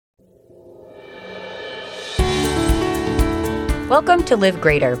Welcome to Live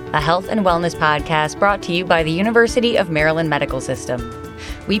Greater, a health and wellness podcast brought to you by the University of Maryland Medical System.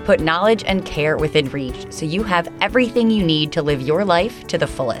 We put knowledge and care within reach so you have everything you need to live your life to the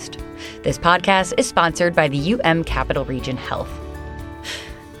fullest. This podcast is sponsored by the Capital Region Health.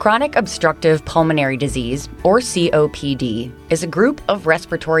 Chronic obstructive pulmonary disease, or COPD, is a group of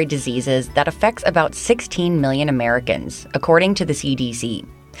respiratory diseases that affects about 16 million Americans, according to the CDC.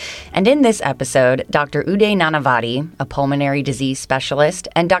 And in this episode, Dr. Uday Nanavati, a pulmonary disease specialist,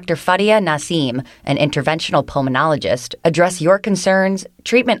 and Dr. Fadia Naseem, an interventional pulmonologist, address your concerns,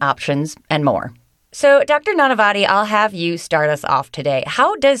 treatment options, and more. So, Dr. Nanavati, I'll have you start us off today.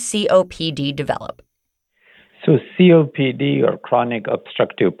 How does COPD develop? So COPD, or chronic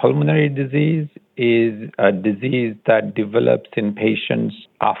obstructive pulmonary disease, is a disease that develops in patients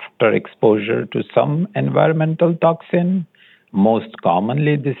after exposure to some environmental toxin. Most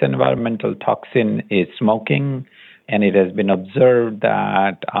commonly, this environmental toxin is smoking, and it has been observed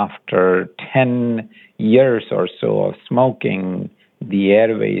that after 10 years or so of smoking, the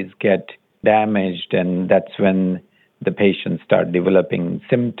airways get damaged, and that's when the patients start developing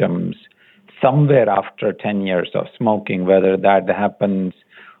symptoms somewhere after 10 years of smoking, whether that happens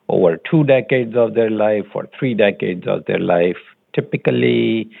over 2 decades of their life or 3 decades of their life.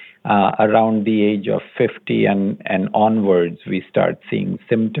 Typically, around the age of 50 and onwards, we start seeing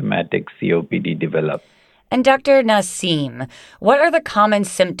symptomatic COPD develop. And Dr. Naseem, what are the common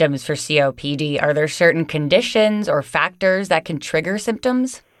symptoms for COPD? Are there certain conditions or factors that can trigger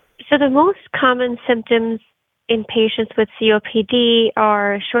symptoms? So the most common symptoms in patients with COPD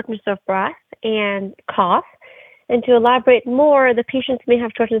are shortness of breath and cough. And to elaborate more, the patients may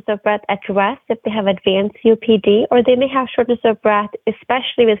have shortness of breath at rest if they have advanced COPD, or they may have shortness of breath,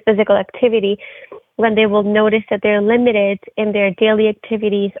 especially with physical activity, when they will notice that they're limited in their daily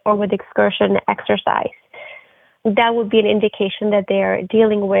activities or with excursion exercise. That would be an indication that they're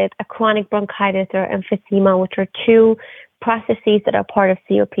dealing with a chronic bronchitis or emphysema, which are two processes that are part of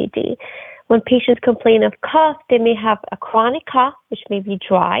COPD. When patients complain of cough, they may have a chronic cough, which may be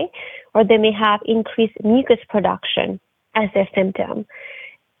dry, or they may have increased mucus production as their symptom.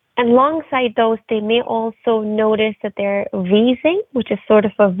 And alongside those, they may also notice that they're wheezing, which is sort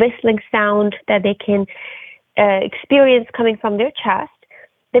of a whistling sound that they can experience coming from their chest.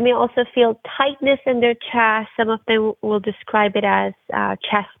 They may also feel tightness in their chest. Some of them will describe it as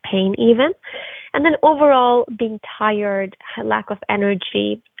chest pain even. And then overall, being tired, lack of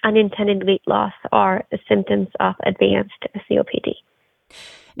energy, unintended weight loss are the symptoms of advanced COPD.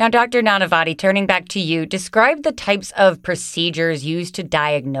 Now, Dr. Nanavati, turning back to you, describe the types of procedures used to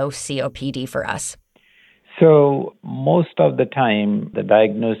diagnose COPD for us. So most of the time, the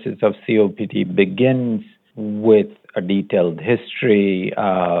diagnosis of COPD begins with a detailed history.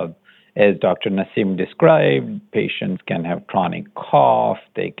 As Dr. Naseem described, patients can have chronic cough.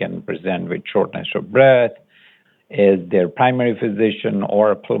 They can present with shortness of breath. As their primary physician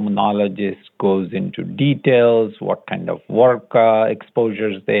or a pulmonologist goes into details, what kind of work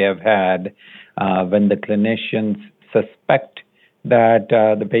exposures they have had, when the clinicians suspect that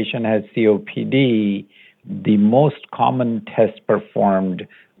the patient has COPD, the most common test performed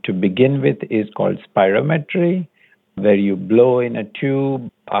to begin with is called spirometry, where you blow in a tube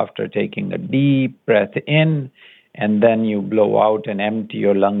after taking a deep breath in, and then you blow out and empty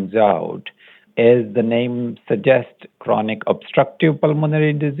your lungs out. As the name suggests, chronic obstructive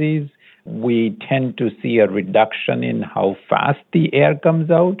pulmonary disease, we tend to see a reduction in how fast the air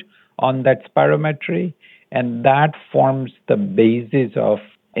comes out on that spirometry, and that forms the basis of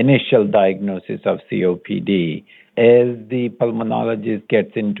initial diagnosis of COPD. As the pulmonologist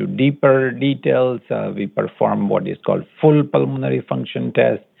gets into deeper details, we perform what is called full pulmonary function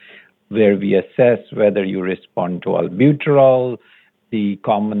test, where we assess whether you respond to albuterol, the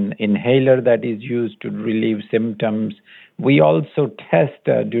common inhaler that is used to relieve symptoms. We also test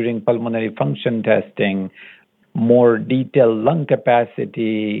during pulmonary function testing more detailed lung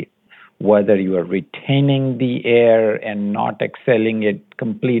capacity, whether you are retaining the air and not exhaling it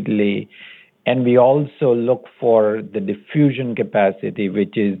completely. And we also look for the diffusion capacity,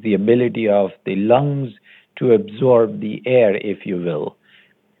 which is the ability of the lungs to absorb the air, if you will.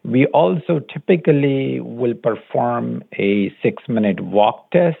 We also typically will perform a 6-minute walk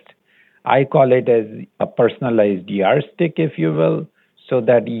test. I call it as a personalized yardstick, if you will, so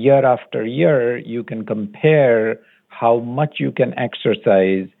that year after year you can compare how much you can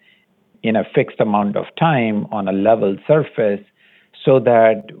exercise in a fixed amount of time on a level surface, so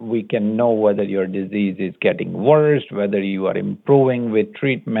that we can know whether your disease is getting worse, whether you are improving with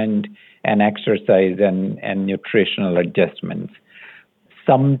treatment and exercise and nutritional adjustments.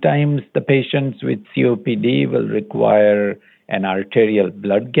 Sometimes the patients with COPD will require an arterial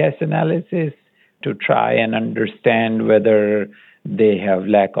blood gas analysis to try and understand whether they have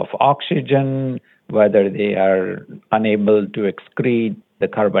lack of oxygen, whether they are unable to excrete the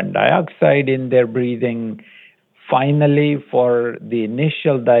carbon dioxide in their breathing. Finally, for the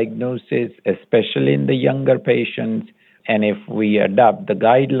initial diagnosis, especially in the younger patients, and if we adopt the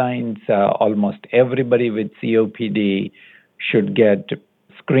guidelines, almost everybody with COPD should get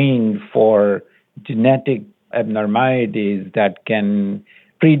screened for genetic abnormalities that can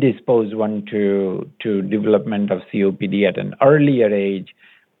predispose one to development of COPD at an earlier age.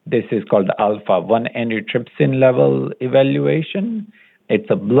 This is called alpha-1 antitrypsin level evaluation. It's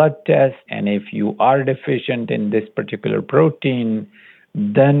a blood test, and if you are deficient in this particular protein,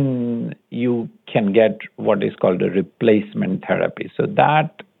 then you can get what is called a replacement therapy. So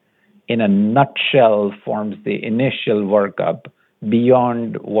that, in a nutshell, forms the initial workup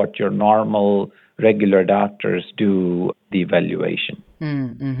beyond what your normal regular doctors do the evaluation.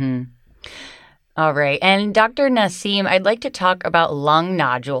 Mm-hmm. All right. And Dr. Naseem, I'd like to talk about lung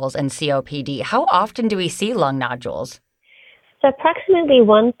nodules and COPD. How often do we see lung nodules? So approximately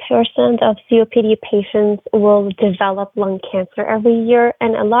 1% of COPD patients will develop lung cancer every year,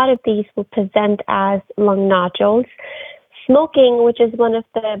 and a lot of these will present as lung nodules. Smoking, which is one of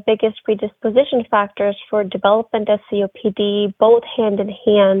the biggest predisposition factors for development of COPD, both hand in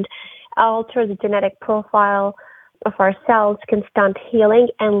hand, alter the genetic profile of our cells, can stunt healing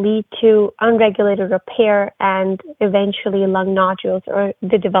and lead to unregulated repair and eventually lung nodules or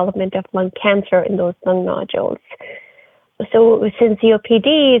the development of lung cancer in those lung nodules. So since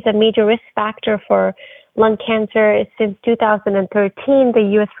COPD is a major risk factor for lung cancer, since 2013, the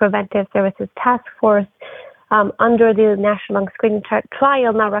U.S. Preventive Services Task Force under the National Lung Screening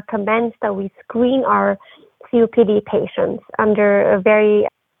Trial now recommends that we screen our COPD patients under a very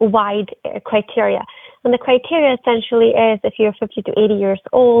wide criteria. And the criteria essentially is if you're 50 to 80 years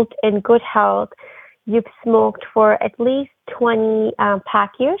old in good health, you've smoked for at least 20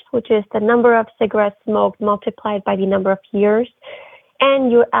 pack years, which is the number of cigarettes smoked multiplied by the number of years,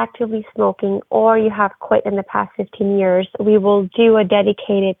 and you're actively smoking or you have quit in the past 15 years, we will do a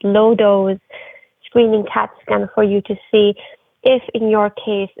dedicated low-dose screening CAT scan for you to see if, in your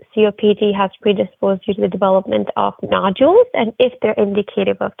case, COPD has predisposed you to the development of nodules and if they're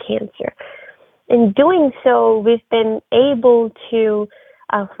indicative of cancer. In doing so, we've been able to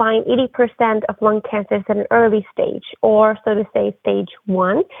find 80% of lung cancers at an early stage, or so to say, stage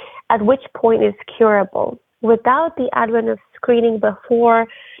 1, at which point is curable. Without the advent of screening before,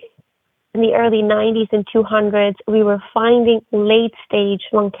 in the early 90s and 200s, we were finding late-stage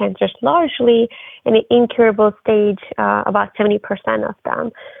lung cancers largely in an incurable stage, about 70% of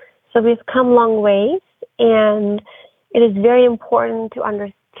them. So we've come a long ways, and it is very important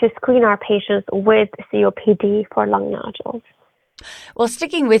to screen our patients with COPD for lung nodules. Well,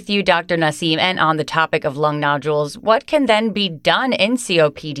 sticking with you, Dr. Naseem, and on the topic of lung nodules, what can then be done in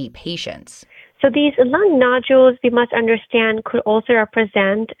COPD patients? So these lung nodules, we must understand, could also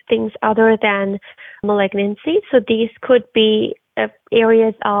represent things other than malignancy. So these could be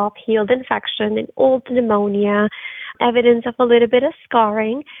areas of healed infection and old pneumonia, evidence of a little bit of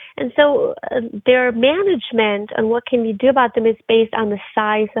scarring. And so their management and what can we do about them is based on the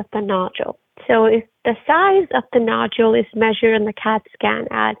size of the nodule. So if the size of the nodule is measured in the CAT scan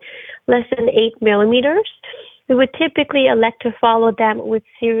at less than 8 millimeters, we would typically elect to follow them with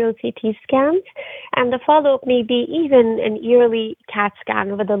serial CT scans, and the follow-up may be even an yearly CAT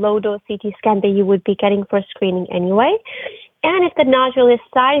scan with a low-dose CT scan that you would be getting for screening anyway. And if the nodule is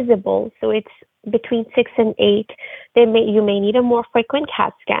sizable, so it's between 6 and 8, you may need a more frequent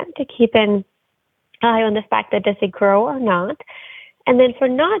CAT scan to keep an eye on the fact that does it grow or not. And then for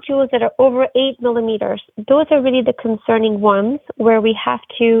nodules that are over 8 millimeters, those are really the concerning ones where we have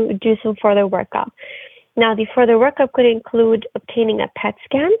to do some further workup. Now, the further workup could include obtaining a PET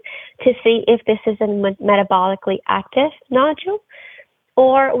scan to see if this is a metabolically active nodule,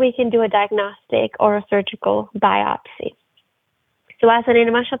 or we can do a diagnostic or a surgical biopsy. So as an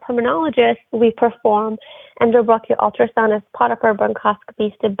interventional pulmonologist, we perform endobronchial ultrasound as part of our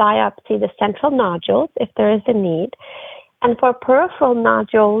bronchoscopies to biopsy the central nodules if there is a need. And for peripheral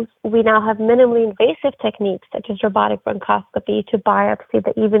nodules, we now have minimally invasive techniques such as robotic bronchoscopy to biopsy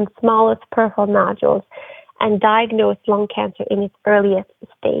the even smallest peripheral nodules and diagnose lung cancer in its earliest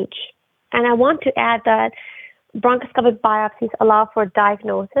stage. And I want to add that bronchoscopic biopsies allow for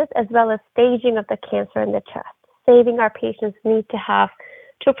diagnosis as well as staging of the cancer in the chest, saving our patients need to have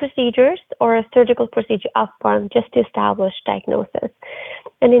 2 procedures or a surgical procedure upfront just to establish diagnosis.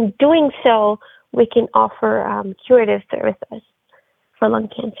 And in doing so, we can offer curative services for lung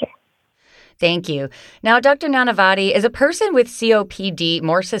cancer. Thank you. Now, Dr. Nanavati, is a person with COPD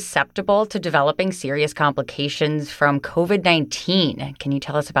more susceptible to developing serious complications from COVID-19? Can you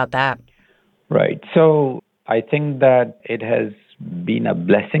tell us about that? Right. So I think that it has been a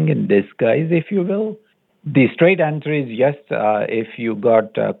blessing in disguise, if you will. The straight answer is yes, if you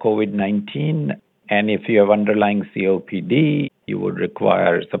got COVID-19 and if you have underlying COPD, you would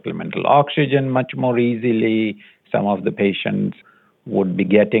require supplemental oxygen much more easily. Some of the patients would be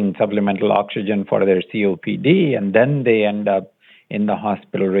getting supplemental oxygen for their COPD, and then they end up in the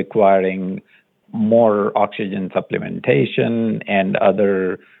hospital requiring more oxygen supplementation and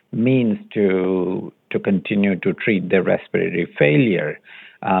other means to continue to treat their respiratory failure.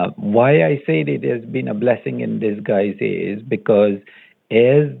 Why I say it has been a blessing in disguise is because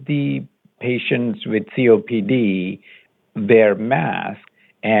as the patients with COPD wear masks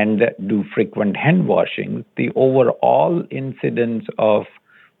and do frequent hand washing, the overall incidence of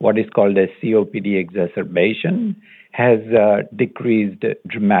what is called a COPD exacerbation has decreased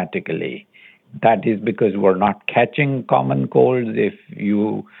dramatically. That is because we're not catching common colds. If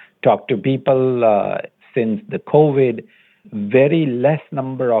you talk to people since the COVID, very less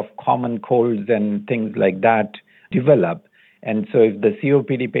number of common colds and things like that develop. And so if the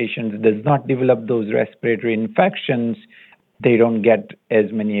COPD patient does not develop those respiratory infections, they don't get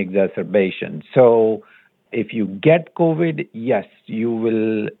as many exacerbations. So if you get COVID, yes, you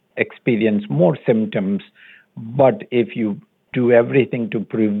will experience more symptoms. But if you do everything to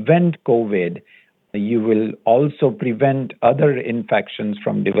prevent COVID, you will also prevent other infections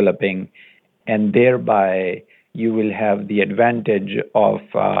from developing, and thereby you will have the advantage of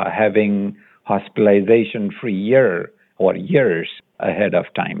having hospitalization-free year or years ahead of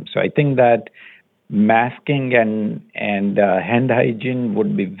time. So I think that masking and hand hygiene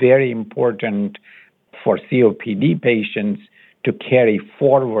would be very important for COPD patients to carry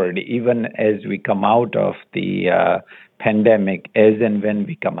forward even as we come out of the pandemic, as and when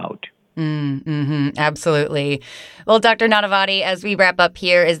we come out. Absolutely. Well, Dr. Nanavati, as we wrap up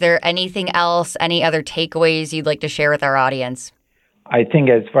here, is there anything else, any other takeaways you'd like to share with our audience? I think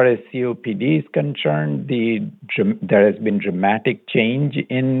as far as COPD is concerned, there has been dramatic change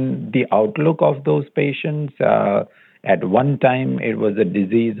in the outlook of those patients. At one time, it was a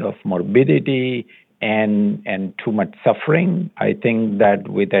disease of morbidity and too much suffering. I think that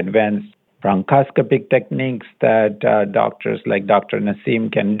with advanced bronchoscopic techniques that doctors like Dr.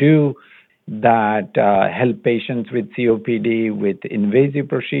 Naseem can do, that help patients with COPD with invasive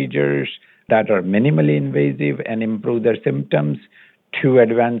procedures that are minimally invasive and improve their symptoms, to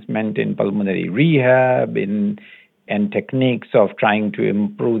advancement in pulmonary rehab and techniques of trying to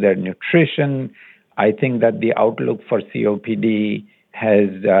improve their nutrition. I think that the outlook for COPD has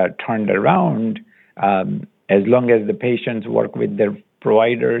turned around as long as the patients work with their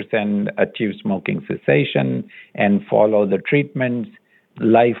providers and achieve smoking cessation and follow the treatments.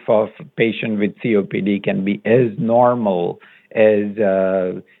 Life of patient with COPD can be as normal as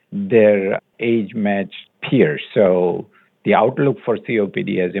their age-matched peers. So the outlook for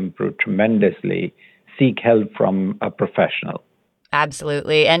COPD has improved tremendously. Seek help from a professional.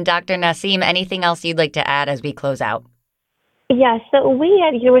 Absolutely. And Dr. Naseem, anything else you'd like to add as we close out? Yes, so we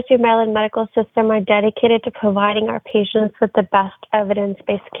at University of Maryland Medical System are dedicated to providing our patients with the best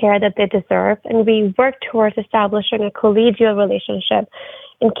evidence-based care that they deserve, and we work towards establishing a collegial relationship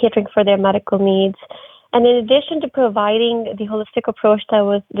in catering for their medical needs. And in addition to providing the holistic approach that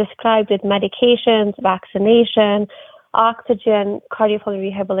was described with medications, vaccination, oxygen,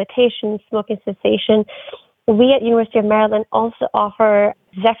 cardiopulmonary rehabilitation, smoking cessation, we at University of Maryland also offer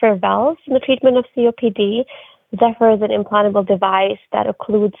Zephyr valves in the treatment of COPD. Zephyr is an implantable device that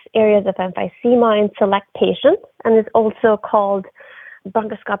occludes areas of emphysema in select patients and is also called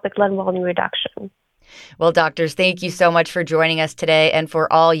bronchoscopic lung volume reduction. Well, doctors, thank you so much for joining us today and for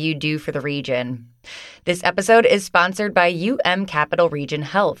all you do for the region. This episode is sponsored by Capital Region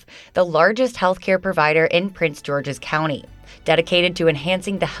Health, the largest healthcare provider in Prince George's County, dedicated to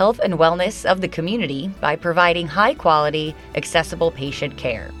enhancing the health and wellness of the community by providing high-quality, accessible patient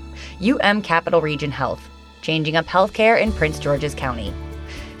care. Capital Region Health, changing up healthcare in Prince George's County.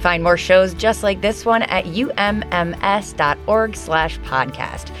 Find more shows just like this one at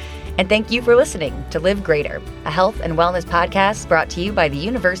umms.org/podcast. And thank you for listening to Live Greater, a health and wellness podcast brought to you by the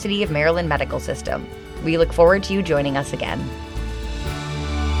University of Maryland Medical System. We look forward to you joining us again.